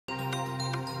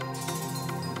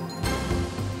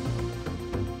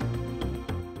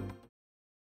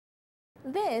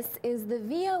This is the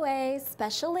VOA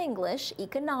Special English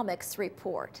Economics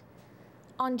Report.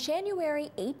 On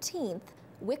January 18th,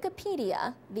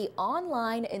 Wikipedia, the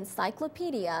online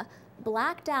encyclopedia,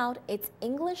 blacked out its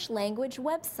English language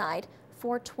website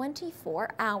for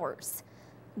 24 hours.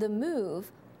 The move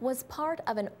was part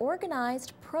of an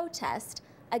organized protest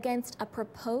against a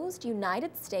proposed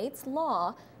United States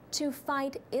law to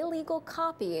fight illegal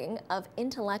copying of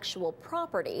intellectual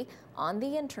property on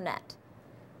the Internet.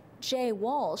 Jay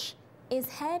Walsh is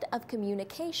head of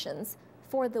communications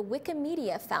for the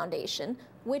Wikimedia Foundation,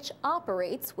 which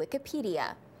operates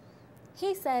Wikipedia.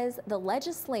 He says the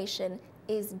legislation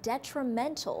is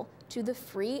detrimental to the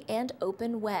free and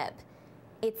open web.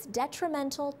 It's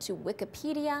detrimental to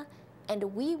Wikipedia, and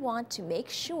we want to make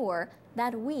sure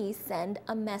that we send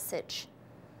a message.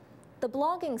 The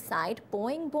blogging site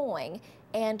Boing Boing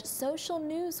and social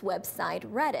news website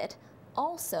Reddit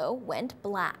also went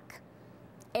black.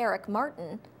 Eric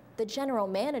Martin, the general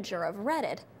manager of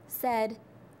Reddit, said,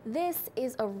 "This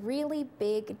is a really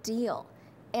big deal,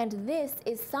 and this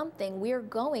is something we're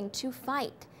going to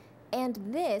fight, and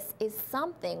this is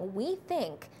something we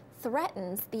think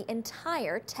threatens the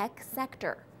entire tech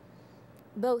sector."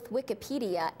 Both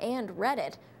Wikipedia and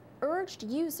Reddit urged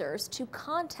users to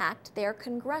contact their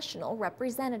congressional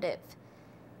representative.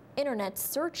 Internet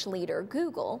search leader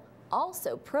Google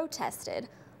also protested,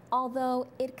 although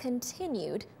it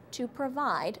continued to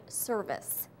provide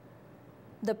service.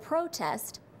 The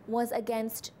protest was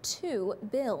against two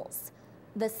bills,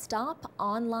 the Stop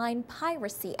Online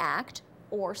Piracy Act,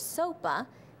 or SOPA,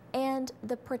 and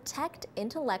the Protect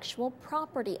Intellectual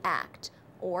Property Act,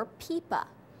 or PIPA.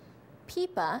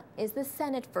 PIPA is the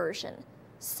Senate version.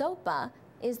 SOPA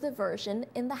is the version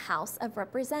in the House of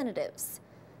Representatives.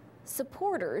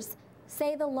 Supporters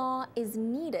say the law is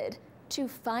needed to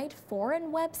fight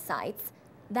foreign websites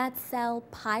that sell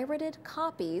pirated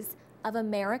copies of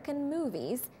American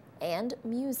movies and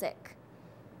music.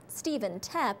 Stephen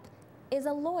Tepp is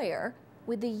a lawyer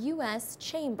with the U.S.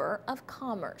 Chamber of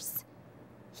Commerce.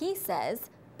 He says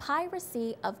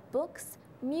piracy of books,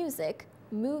 music,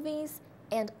 movies,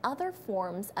 and other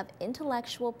forms of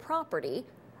intellectual property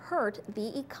hurt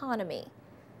the economy.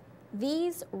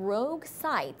 These rogue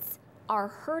sites are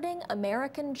hurting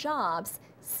American jobs,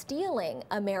 stealing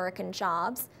American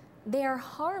jobs, they're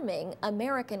harming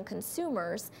American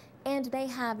consumers, and they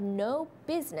have no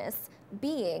business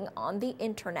being on the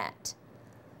Internet.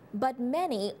 But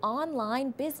many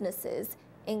online businesses,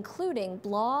 including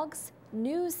blogs,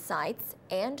 news sites,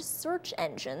 and search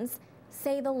engines,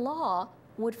 say the law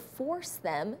would force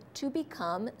them to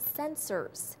become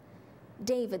censors.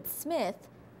 David Smith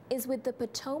is with the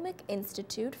Potomac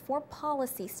Institute for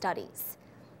Policy Studies.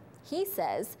 He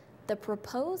says the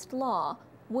proposed law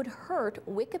would hurt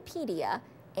Wikipedia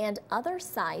and other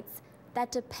sites that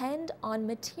depend on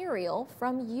material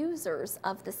from users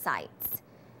of the sites.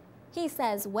 He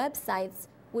says websites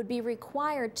would be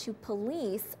required to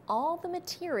police all the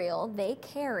material they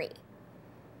carry.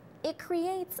 It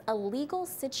creates a legal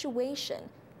situation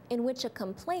in which a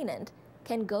complainant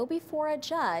can go before a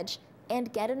judge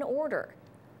and get an order,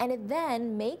 and it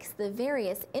then makes the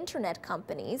various internet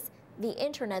companies, the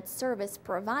internet service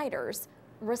providers,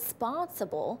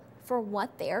 responsible for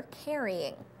what they're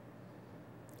carrying.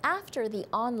 After the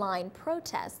online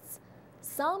protests,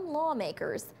 some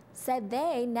lawmakers said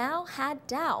they now had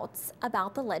doubts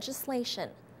about the legislation.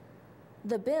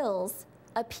 The bills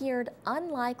appeared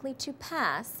unlikely to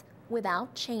pass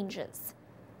without changes.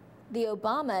 The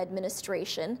Obama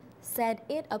administration said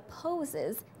it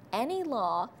opposes any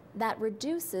law that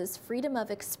reduces freedom of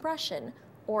expression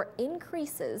or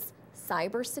increases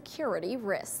cybersecurity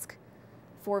risk.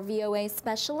 For VOA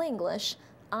Special English,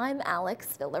 I'm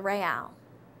Alex Villarreal.